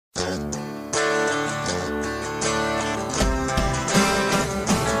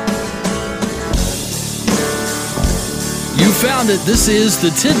found it. This is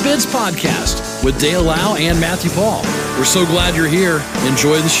the Tidbits Podcast with Dale Lau and Matthew Paul. We're so glad you're here.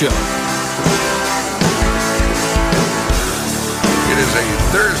 Enjoy the show. It is a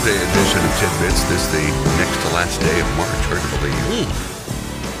Thursday edition of Tidbits. This is the next to last day of March, hard to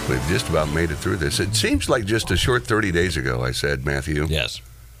believe. We've just about made it through this. It seems like just a short 30 days ago, I said, Matthew. Yes.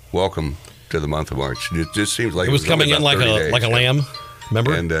 Welcome to the month of March. It just seems like it was coming in like a lamb.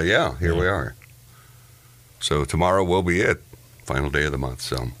 Remember? And here we are. So tomorrow will be it. Final day of the month.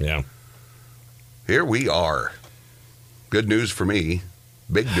 So yeah, here we are. Good news for me.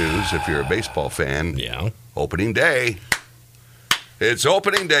 Big news if you're a baseball fan. Yeah. Opening day. It's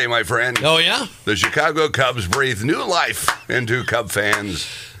opening day, my friend. Oh, yeah? The Chicago Cubs breathe new life into Cub fans.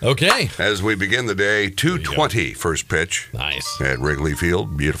 Okay. As we begin the day, 2:20 first pitch. Nice. At Wrigley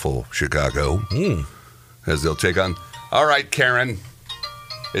Field, beautiful Chicago. As they'll take on. All right, Karen.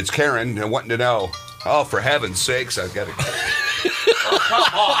 It's Karen. I'm wanting to know. Oh, for heaven's sakes, I've got to. Oh,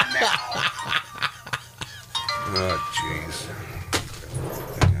 come on now. Oh, jeez.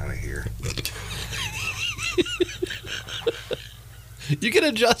 Get out of here. You can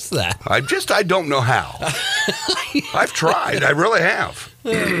adjust that. I don't know how. I've tried. I really have.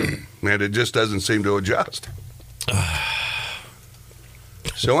 And it just doesn't seem to adjust.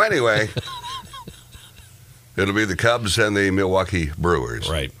 So anyway, it'll be the Cubs and the Milwaukee Brewers.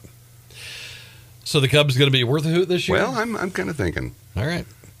 Right. So the Cubs going to be worth a hoot this year? Well, I'm kind of thinking. All right.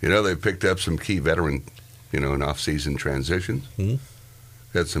 You know, they've picked up some key veteran, in off-season transitions.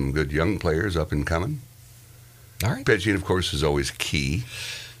 Got some good young players up and coming. All right. Pitching, of course, is always key.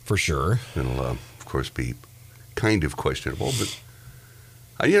 For sure. It'll, of course, be kind of questionable, but,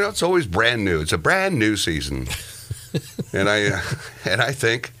 it's always brand new. It's a brand new season. and I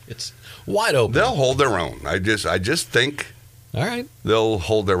think it's wide open. They'll hold their own. I just think all right. They'll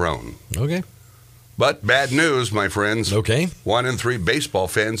hold their own. Okay. But bad news, my friends. Okay. 1 in 3 baseball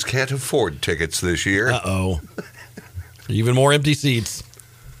fans can't afford tickets this year. Uh-oh. Even more empty seats.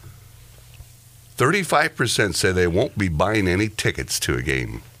 35% say they won't be buying any tickets to a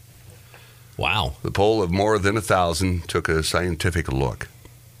game. Wow. The poll of more than 1,000 took a scientific look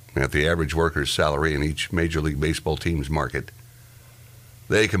at the average worker's salary in each Major League Baseball team's market.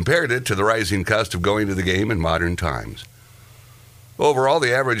 They compared it to the rising cost of going to the game in modern times. Overall,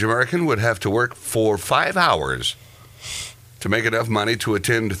 the average American would have to work for 5 hours to make enough money to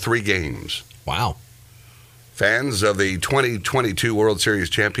attend 3 games. Wow. Fans of the 2022 World Series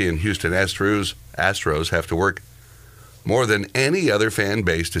champion Houston Astros have to work more than any other fan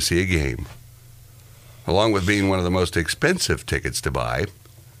base to see a game. Along with being one of the most expensive tickets to buy,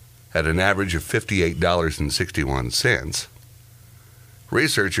 at an average of $58.61,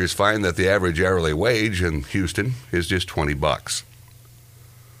 researchers find that the average hourly wage in Houston is just $20.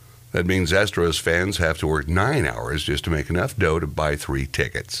 That means Astros fans have to work 9 hours just to make enough dough to buy 3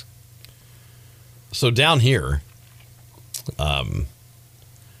 tickets. So down here, you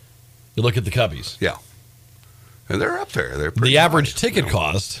look at the Cubbies. Yeah. And they're up there. They're pretty the average high, ticket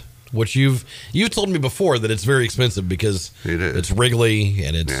cost, which you've told me before that it's very expensive because it is. It's Wrigley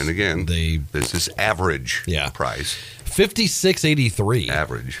and it's again this is average price. $56.83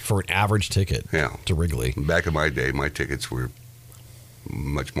 average for an average ticket to Wrigley. Back in my day, my tickets were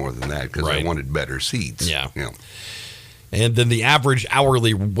much more than that because I wanted better seats. Yeah. And then the average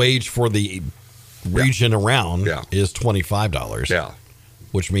hourly wage for the region around is $25. Yeah.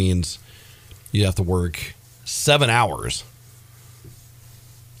 Which means you have to work 7 hours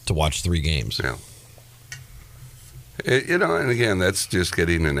to watch 3 games. Yeah. And again, that's just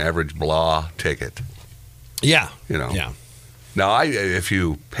getting an average blah ticket. Yeah. Yeah. Now, if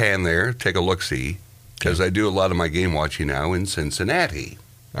you pan there, take a look-see, because I do a lot of my game watching now in Cincinnati.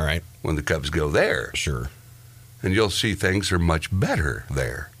 All right. When the Cubs go there. Sure. And you'll see things are much better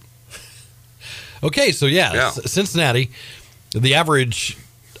there. Okay, so Cincinnati, the average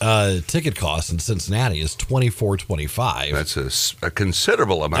ticket cost in Cincinnati is $24.25. That's a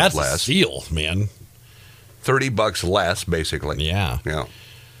considerable amount less. That's a steal, man. $30 less, basically. Yeah. Yeah.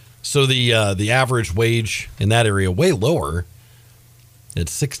 So the average wage in that area way lower.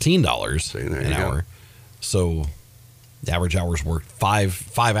 It's $16 an hour. So the average hours worked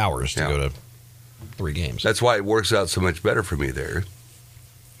 5 hours to go to 3 games. That's why it works out so much better for me there.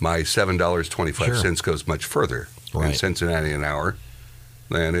 My $7.25 goes much further in Cincinnati an hour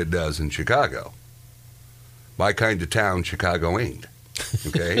than it does in Chicago. My kind of town, Chicago ain't.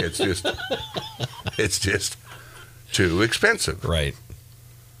 Okay, it's just too expensive. Right.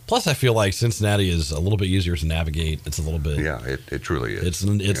 Plus, I feel like Cincinnati is a little bit easier to navigate. It's a little bit. Yeah, it truly is.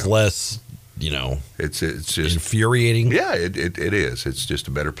 It's less. It's just infuriating. Yeah, it is. It's just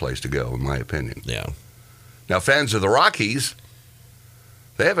a better place to go, in my opinion. Yeah. Now, fans of the Rockies,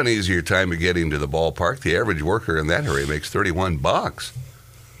 they have an easier time of getting to the ballpark. The average worker in that area makes $31,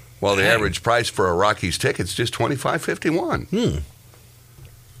 while the average price for a Rockies ticket's just $25.51.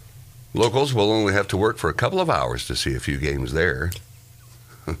 Locals will only have to work for a couple of hours to see a few games there.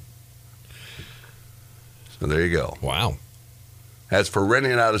 So there you go. Wow. As for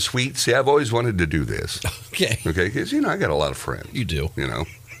renting out a suite, see, I've always wanted to do this. Okay. Okay, because, I got a lot of friends. You do.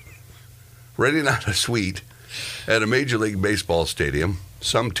 Renting out a suite at a Major League Baseball stadium.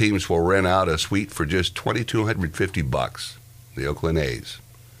 Some teams will rent out a suite for just $2,250, the Oakland A's.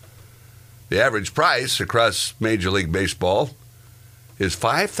 The average price across Major League Baseball is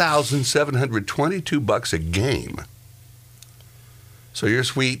 $5,722 a game. So your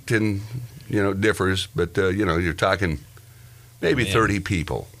suite differs, but you're talking maybe 30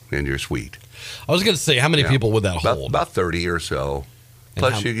 people in your suite. I was going to say, how many people would that hold? About 30 or so.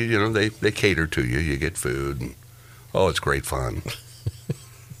 Plus, they cater to you. You get food. And, it's great fun.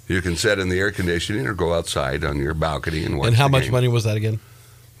 You can sit in the air conditioning or go outside on your balcony and watch. And how much game. money was that again?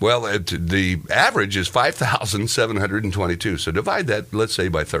 Well, the average is $5,722. So divide that, let's say,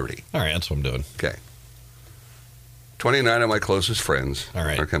 by 30. All right, that's what I'm doing. Okay. 29 of my closest friends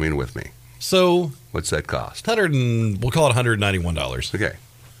are coming with me. So what's that cost? We'll call it $191. Okay.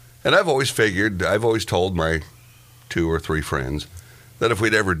 And I've always told my 2 or 3 friends that if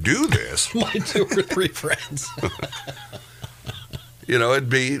we'd ever do this, my 2 or 3 friends, it'd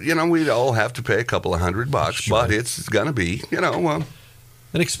be, we'd all have to pay a couple of $100, sure. But it's going to be, an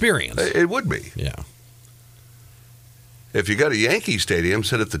experience. It would be. Yeah. If you got a Yankee Stadium,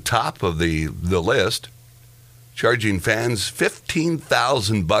 sit at the top of the list, charging fans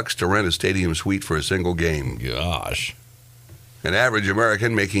 $15,000 to rent a stadium suite for a single game. Gosh. An average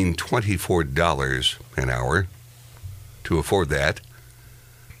American making $24 an hour to afford that.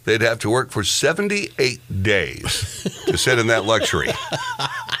 They'd have to work for 78 days to sit in that luxury.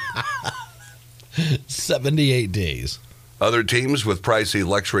 78 days. Other teams with pricey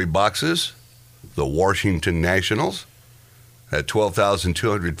luxury boxes, the Washington Nationals at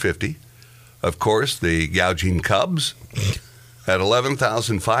 $12,250. Of course, the gouging Cubs at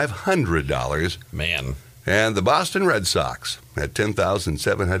 $11,500. Man. And the Boston Red Sox at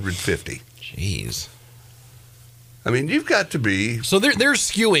 $10,750. Jeez. I mean, you've got to be... So they're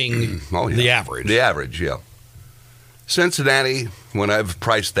skewing the average. The average, yeah. Cincinnati, when I've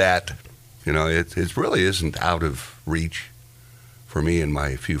priced that, it really isn't out of reach for me and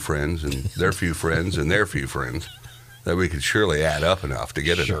my few friends and their few friends and their few friends that we could surely add up enough to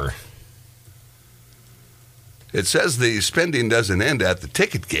get it. Sure. It says the spending doesn't end at the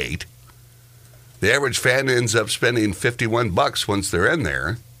ticket gate. The average fan ends up spending $51 once they're in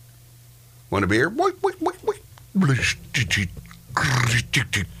there. Want a beer?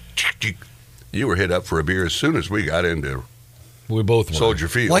 You were hit up for a beer as soon as we got into Soldier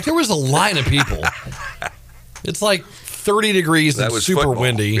Field. Like there was a line of people. It's like 30 degrees and super football.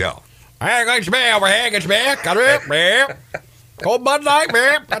 windy. Yeah. Hey, got your beer over here. Got your beer. Got your beer. Cold Bud Light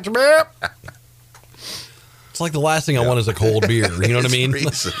beer. Got your beer. It's like the last thing I want is a cold beer. You know what I mean?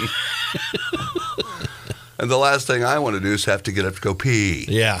 And the last thing I want to do is have to get up to go pee.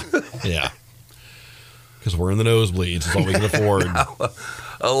 Yeah. Yeah. Because we're in the nosebleeds. It's all we can afford. Now,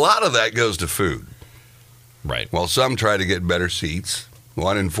 a lot of that goes to food. Right. While some try to get better seats,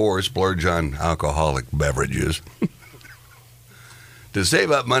 1 in 4 splurge on alcoholic beverages. To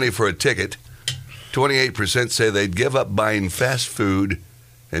save up money for a ticket, 28% say they'd give up buying fast food,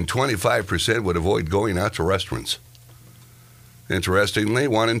 and 25% would avoid going out to restaurants. Interestingly,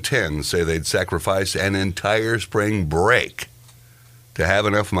 1 in 10 say they'd sacrifice an entire spring break to have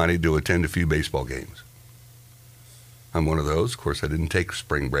enough money to attend a few baseball games. I'm one of those. Of course, I didn't take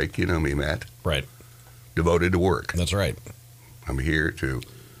spring break. You know me, Matt. Right. Devoted to work. That's right. I'm here to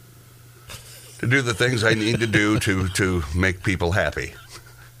do the things I need to do to make people happy.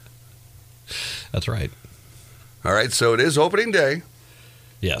 That's right. All right, so it is opening day.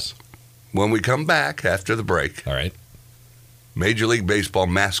 Yes. When we come back after the break, all right. Major League Baseball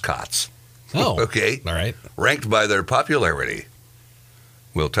mascots. Oh. Okay. All right. Ranked by their popularity.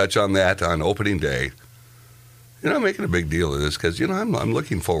 We'll touch on that on opening day. I'm making a big deal of this because, I'm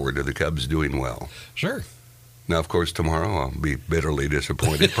looking forward to the Cubs doing well. Sure. Now, of course, tomorrow I'll be bitterly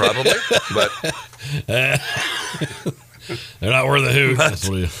disappointed, probably. But they're not worth a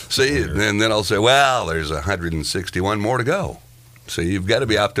hoot. See, and then I'll say, well, there's 161 more to go. So you've got to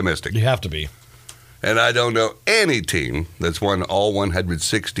be optimistic. You have to be. And I don't know any team that's won all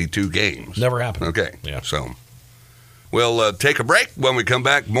 162 games. Never happened. Okay. Yeah. So we'll take a break. When we come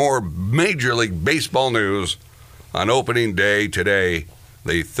back, more Major League Baseball news on opening day today,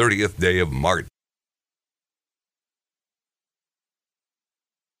 the 30th day of March.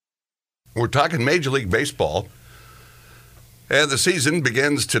 We're talking Major League Baseball. And the season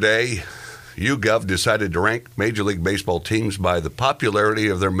begins today. YouGov decided to rank Major League Baseball teams by the popularity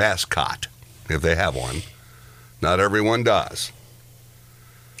of their mascot, if they have one. Not everyone does.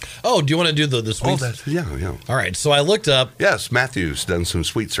 Oh, do you want to do the sweets? Oh, yeah. All right, so I looked up. Yes, Matthew's done some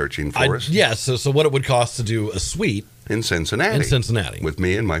sweet searching for us. Yes, so what it would cost to do a suite in Cincinnati. With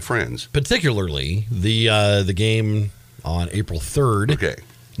me and my friends. Particularly the game on April 3rd. Okay.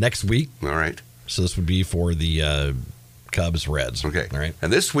 Next week. All right. So this would be for the Cubs Reds. Okay. All right.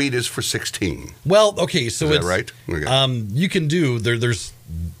 And this suite is for 16. Well, okay, so is it's that right? Okay. You can do there's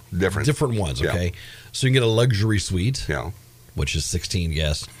different ones, okay? Yeah. So you can get a luxury suite. Yeah. Which is 16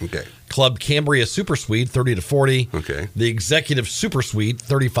 guests. Okay. Club Cambria Super Suite, 30 to 40. Okay. The Executive Super Suite,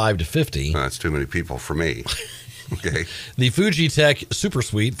 35 to 50. That's too many people for me. Okay. The Fuji Tech Super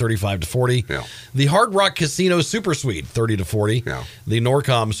Suite, 35 to 40. Yeah. The Hard Rock Casino Super Suite, 30 to 40. Yeah. The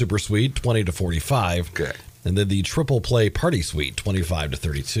Norcom Super Suite, 20 to 45. Okay. And then the Triple Play Party Suite, 25 to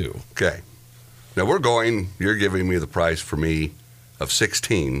 32. Okay. Now you're giving me the price for me of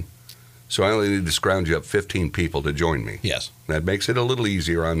 16. So I only need to scrounge up 15 people to join me. Yes. That makes it a little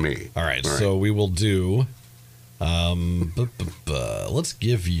easier on me. All right. So we will do, let's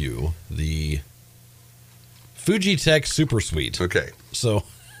give you the Fuji Tech Super Suite. Okay. So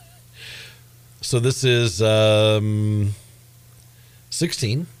this is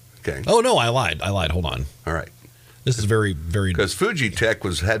 16. Okay. Oh, no, I lied. Hold on. All right. This is very, very... Because Fuji Tech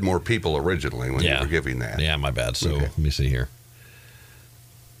had more people originally when you were giving that. Yeah, my bad. So let me see here.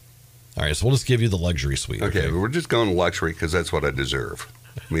 All right, so we'll just give you the luxury suite. Okay, we're just going luxury because that's what I deserve.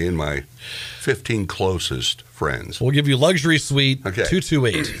 Me and my 15 closest friends. We'll give you luxury suite, okay.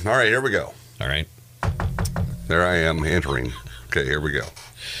 228. All right, here we go. All right. There I am entering. Okay, here we go.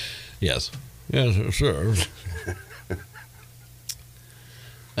 Yes. Yes, sure.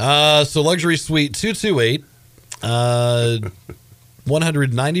 So luxury suite, 228,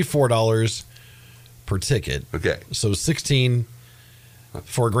 $194 per ticket. Okay. So 16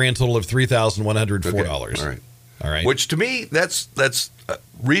 for a grand total of $3,104. Okay. All right. Which to me, that's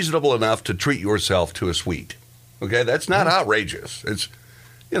reasonable enough to treat yourself to a suite. Okay, that's not outrageous. It's,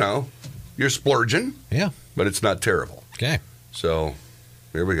 you're splurging. Yeah. But it's not terrible. Okay. So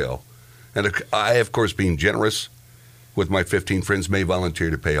here we go. And I, of course, being generous with my 15 friends, may volunteer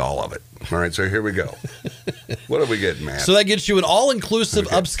to pay all of it. All right, so here we go. What are we getting, Matt? So that gets you an all-inclusive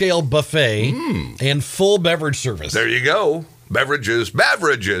upscale buffet and full beverage service. There you go. Beverages,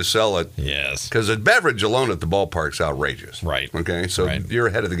 sell it. Yes. Because a beverage alone at the ballpark's outrageous. Right. Okay, so you're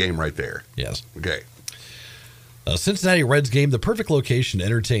ahead of the game right there. Yes. Okay. Cincinnati Reds game, the perfect location to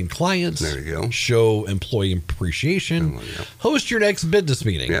entertain clients. There you go. Show employee appreciation. Oh, yeah. Host your next business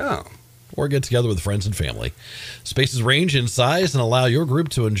meeting. Yeah. Or get together with friends and family. Spaces range in size and allow your group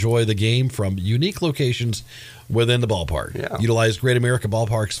to enjoy the game from unique locations within the ballpark. Yeah. Utilize Great America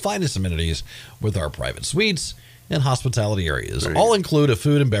Ballpark's finest amenities with our private suites and hospitality areas. All include a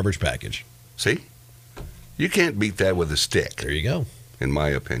food and beverage package. See? You can't beat that with a stick. There you go. In my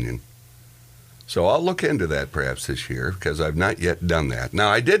opinion. So I'll look into that perhaps this year because I've not yet done that. Now,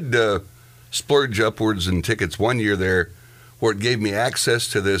 I did splurge upwards in tickets one year there where it gave me access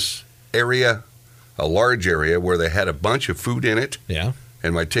to this area, a large area where they had a bunch of food in it. Yeah.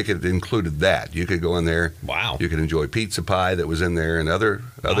 And my ticket included that. You could go in there. Wow. You could enjoy pizza pie that was in there and other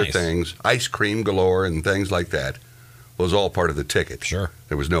things. Ice cream galore and things like that was all part of the ticket. Sure.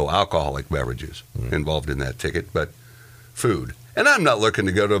 There was no alcoholic beverages involved in that ticket, but food. And I'm not looking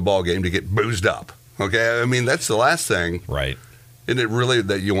to go to a ball game to get boozed up. Okay? I mean, that's the last thing. Right. Isn't it really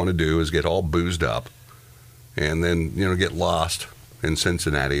that you want to do is get all boozed up and then, get lost in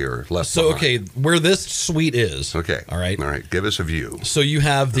Cincinnati or left behind. Okay, where this suite is. Okay. All right. Give us a view. So you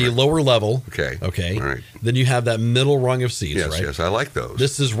have the lower level. Okay. All right. Then you have that middle rung of seats, yes, right? Yes, I like those.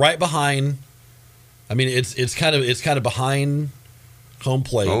 This is right behind. I mean, it's kind of behind home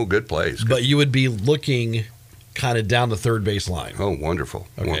plate. Oh, good place. But you would be looking kind of down the third base line. Oh, wonderful.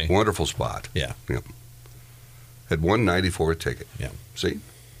 Okay. Wonderful spot. Yeah. Yep. At $194 a ticket. Yeah. See?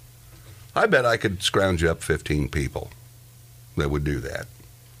 I bet I could scrounge up 15 people that would do that.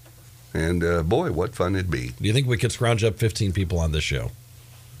 And boy, what fun it'd be. Do you think we could scrounge up 15 people on this show?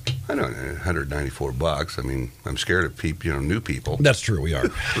 I don't know, $194. I mean, I'm scared of new people. That's true, we are.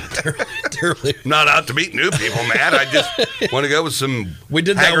 Terribly. Not out to meet new people, Matt. I just want to go with some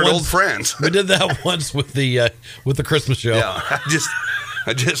haggard old friends. We did that once with the Christmas show. Yeah,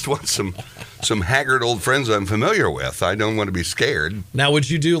 I just want some haggard old friends I'm familiar with. I don't want to be scared. Now, would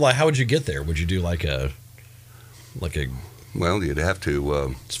you do how would you get there? Would you do like a well, you'd have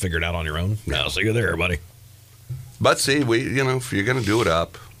to just figure it out on your own. No, so you're there, buddy. But see, if you're going to do it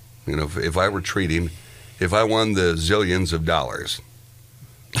up, You know, if I were treating, if I won the zillions of dollars,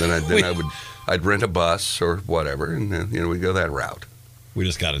 then I'd rent a bus or whatever, and then, we go that route. We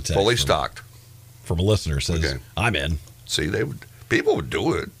just got a text fully stocked from a listener says, okay. I'm in. See, people would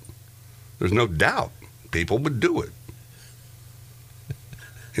do it. There's no doubt. People would do it.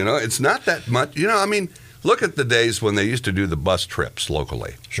 It's not that much. Look at the days when they used to do the bus trips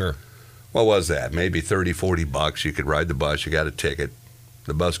locally. Sure. What was that? Maybe $30, $40. You could ride the bus. You got a ticket.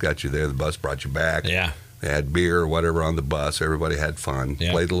 The bus got you there. The bus brought you back. Yeah. They had beer or whatever on the bus. Everybody had fun.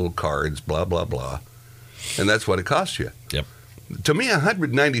 Yeah. Played little cards, blah, blah, blah. And that's what it cost you. Yep. To me,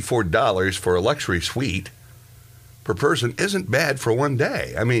 $194 for a luxury suite per person isn't bad for one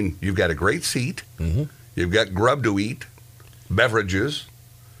day. I mean, you've got a great seat. Mm-hmm. You've got grub to eat, beverages.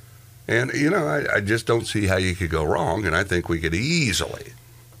 And, I just don't see how you could go wrong. And I think we could easily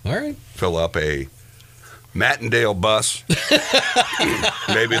fill up a Mattendale bus.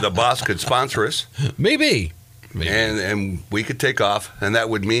 Maybe the boss could sponsor us. Maybe. And we could take off. And that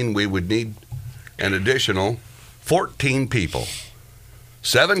would mean we would need an additional 14 people.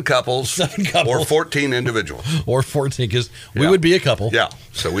 7 couples. Or 14 individuals. Or 14, because we would be a couple. Yeah,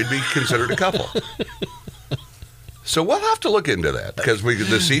 so we'd be considered a couple. So we'll have to look into that, because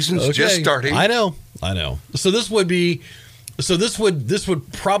the season's just starting. I know. So this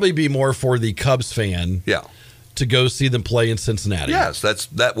would probably be more for the Cubs fan. Yeah. To go see them play in Cincinnati. Yes,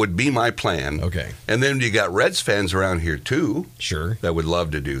 that would be my plan. Okay. And then you got Reds fans around here too. Sure. That would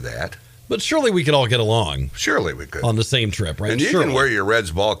love to do that. But surely we could all get along. Surely we could. On the same trip, right? And you can wear your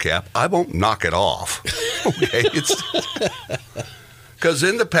Reds ball cap. I won't knock it off. Okay. Because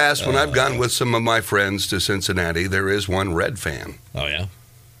in the past, when I've gone with some of my friends to Cincinnati, there is one Red fan. Oh, yeah?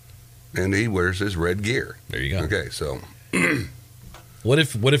 And he wears his red gear. There you go. Okay, so... What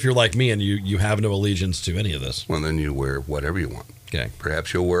if you're like me and you have no allegiance to any of this? Well, then you wear whatever you want. Okay.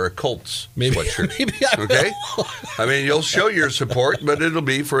 Perhaps you'll wear a Colts sweatshirt. Maybe I will. Okay? I mean, you'll show your support, but it'll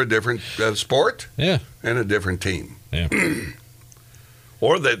be for a different sport and a different team. Yeah.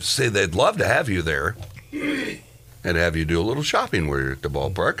 Or they'd say they'd love to have you there and have you do a little shopping where you're at the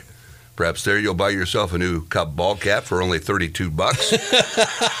ballpark. Perhaps there you'll buy yourself a new Cub ball cap for only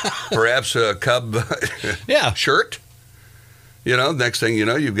 $32. Perhaps a Cub shirt. Next thing you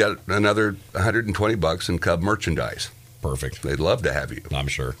know, you've got another $120 in Cub merchandise. Perfect. They'd love to have you. I'm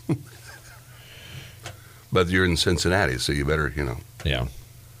sure. But you're in Cincinnati, so you better, Yeah.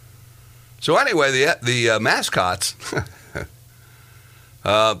 So anyway, the mascots,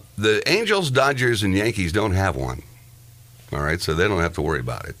 the Angels, Dodgers, and Yankees don't have one. All right, so they don't have to worry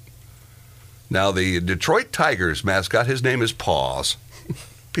about it. Now, the Detroit Tigers mascot, his name is Paws.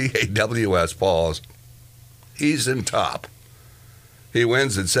 P-A-W-S, Paws. He's in top. He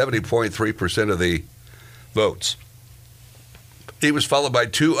wins at 70.3% of the votes. He was followed by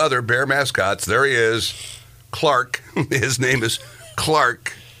 2 other Bear mascots. There he is, Clark. His name is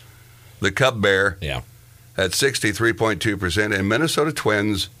Clark, the Cub Bear, at 63.2%, and Minnesota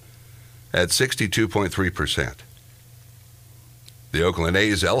Twins at 62.3%. The Oakland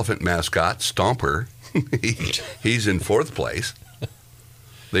A's elephant mascot, Stomper, he's in 4th place.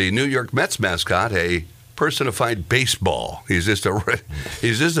 The New York Mets mascot, a personified baseball. He's just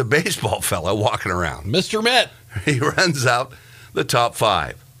a baseball fella walking around. Mr. Met. He runs out the top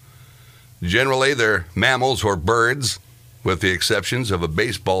 5. Generally, they're mammals or birds, with the exceptions of a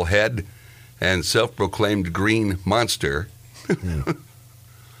baseball head and self-proclaimed green monster.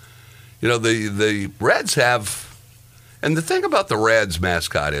 The Reds have, and the thing about the Reds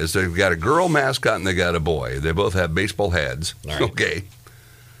mascot is they've got a girl mascot and they got a boy. They both have baseball heads. Right. Okay.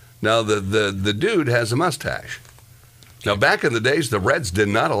 Now, the dude has a mustache. Now, back in the days, the Reds did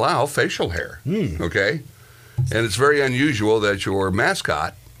not allow facial hair, okay? And it's very unusual that your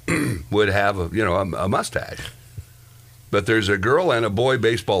mascot would have a mustache. But there's a girl and a boy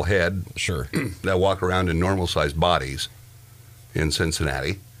baseball head that walk around in normal-sized bodies in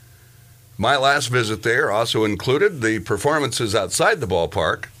Cincinnati. My last visit there also included the performances outside the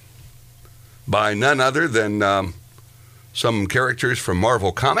ballpark by none other than some characters from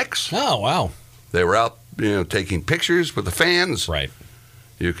Marvel Comics. Oh, wow. They were out, taking pictures with the fans. Right.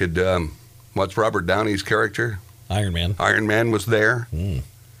 You could, what's Robert Downey's character? Iron Man. Iron Man was there.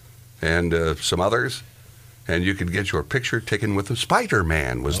 And some others. And you could get your picture taken with the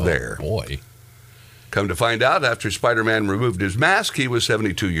Spider-Man was there. Boy. Come to find out, after Spider-Man removed his mask, he was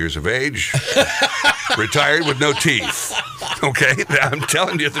 72 years of age, retired with no teeth. Okay? I'm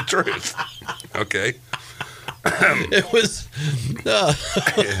telling you the truth. Okay? It was...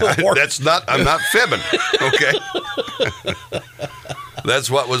 I'm not fibbing. Okay? That's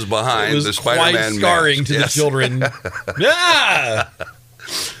what was behind the Spider-Man mask. Quite scarring mask. to the children. Yeah!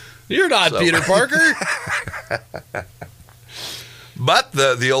 You're not Peter Parker. But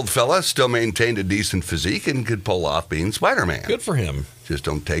the old fella still maintained a decent physique and could pull off being Spider-Man. Good for him. Just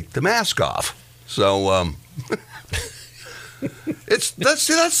don't take the mask off. So that's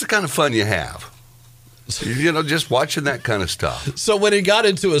the kind of fun you have. Just watching that kind of stuff. So when he got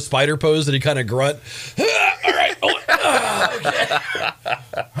into a spider pose, did he kind of grunt? All right. Okay.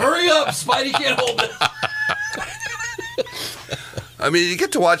 Hurry up, Spidey can't hold it. I mean, you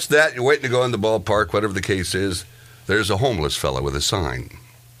get to watch that. You're waiting to go in the ballpark, whatever the case is. There's a homeless fella with a sign.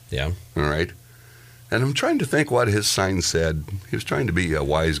 Yeah. All right. And I'm trying to think what his sign said. He was trying to be a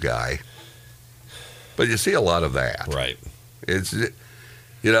wise guy. But you see a lot of that. Right. It's,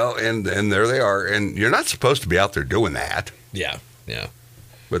 and there they are. And you're not supposed to be out there doing that. Yeah. Yeah.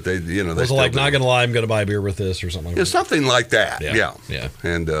 But they, they was like, not going to lie, I'm going to buy a beer with this or something like that. Something like that. Yeah.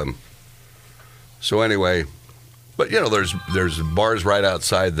 And so anyway, but, there's bars right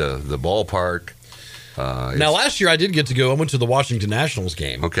outside the ballpark. Now, last year I did get to go. I went to the Washington Nationals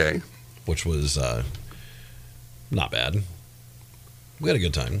game. Okay. Which was not bad. We had a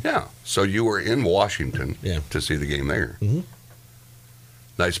good time. Yeah. So you were in Washington to see the game there. Mm-hmm.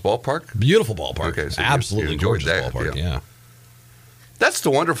 Nice ballpark? Beautiful ballpark. Okay. So absolutely gorgeous ballpark. Yeah. That's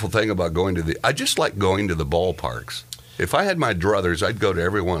the wonderful thing about going to I just like going to the ballparks. If I had my druthers, I'd go to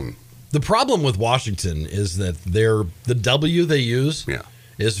every one. The problem with Washington is that the W they use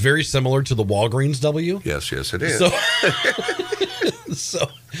is very similar to the Walgreens W. Yes, it is. So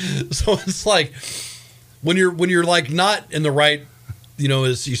it's like when you're like not in the right,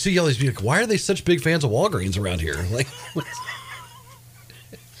 as you see all these people, why are they such big fans of Walgreens around here? Like,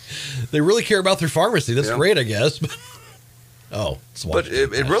 they really care about their pharmacy. That's great, I guess. But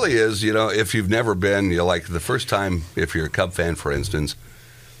it really is. If you've never been, like the first time, if you're a Cub fan, for instance,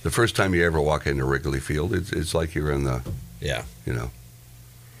 the first time you ever walk into Wrigley Field, it's like you're in the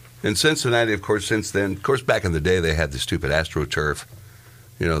In Cincinnati, of course, since then, of course, back in the day, they had the stupid AstroTurf.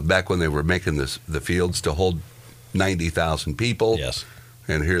 Back when they were making the fields to hold 90,000 people. Yes.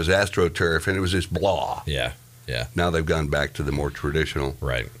 And here's AstroTurf, and it was just blah. Yeah. Now they've gone back to the more traditional.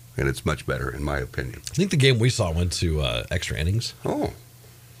 Right. And it's much better, in my opinion. I think the game we saw went to extra innings. Oh.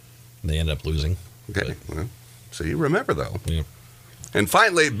 They ended up losing. Okay. Well, so you remember, though. Yeah. And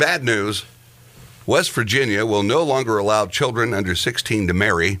finally, bad news. West Virginia will no longer allow children under 16 to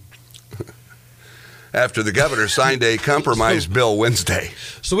marry after the governor signed a compromise bill Wednesday.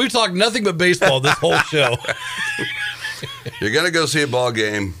 So we've talked nothing but baseball this whole show. You're going to go see a ball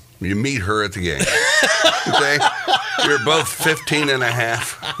game. You meet her at the game. Okay? You're both 15 and a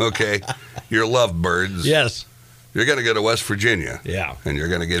half. Okay? You're lovebirds. Yes. You're going to go to West Virginia. Yeah. And you're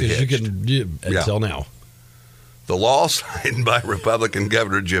going to get hitched. Until now. The law signed by Republican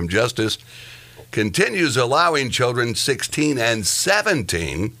Governor Jim Justice continues allowing children 16 and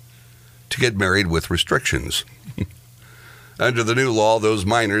 17 to get married with restrictions. Under the new law, those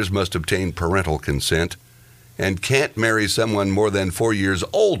minors must obtain parental consent and can't marry someone more than 4 years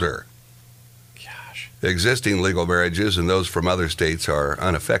older. Gosh. Existing legal marriages and those from other states are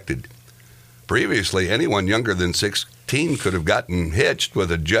unaffected. Previously, anyone younger than 16 could have gotten hitched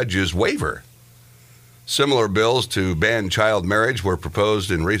with a judge's waiver. Similar bills to ban child marriage were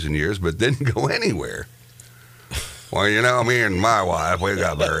proposed in recent years, but didn't go anywhere. Well, me and my wife, we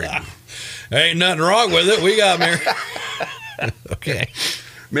got married. Ain't nothing wrong with it. We got married. Okay.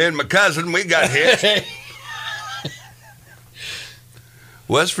 Me and my cousin, we got hitched.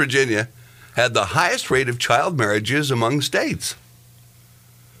 West Virginia had the highest rate of child marriages among states.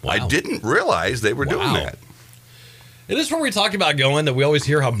 Wow. I didn't realize they were doing that. It is where we talked about going, that we always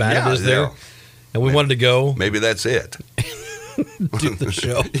hear how bad it is there. And we wanted to go. Maybe that's it. Do the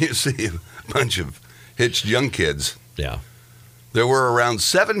show. You see a bunch of hitched young kids. Yeah. There were around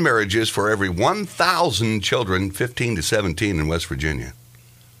 7 marriages for every 1,000 children 15 to 17 in West Virginia.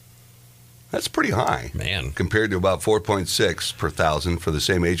 That's pretty high. Man. Compared to about 4.6 per thousand for the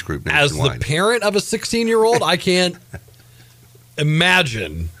same age group nationwide. As the parent of a 16-year-old, I can't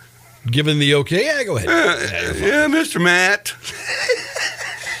imagine giving the okay. Yeah, go ahead. Yeah, Mr. Matt.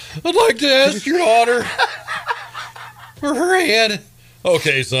 I'd like to ask your daughter for her hand.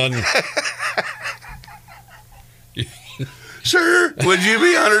 Okay, son. Sir, would you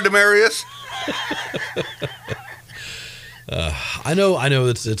be honored to marry us? I know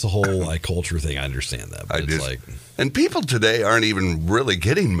it's a whole culture thing. I understand that. But and people today aren't even really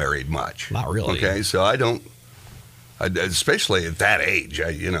getting married much. Not really. Okay, so especially at that age,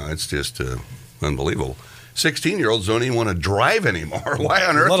 it's just unbelievable. 16-year-olds don't even want to drive anymore. Why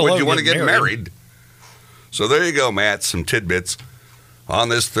on earth would you want to get married? So there you go, Matt. Some tidbits on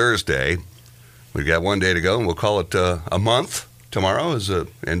this Thursday. We've got one day to go, and we'll call it a month. tomorrow is the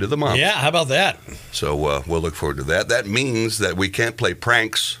end of the month. Yeah, how about that? So we'll look forward to that. That means that we can't play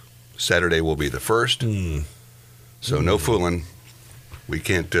pranks. Saturday will be the first. So no fooling. We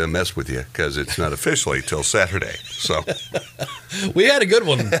can't mess with you because it's not officially till Saturday. So we had a good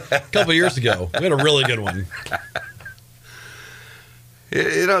one a couple of years ago. We had a really good one.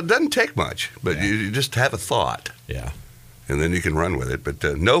 It doesn't take much, but you just have a thought. Yeah. And then you can run with it. But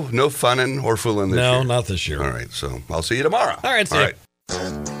no funning or fooling this year. No, not this year. All right. So I'll see you tomorrow. All right. See you.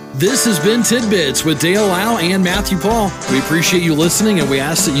 This has been Tidbits with Dale Lau and Matthew Paul. We appreciate you listening, and we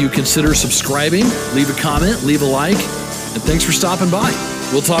ask that you consider subscribing, leave a comment, leave a like, and thanks for stopping by.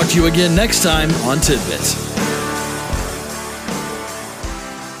 We'll talk to you again next time on Tidbits.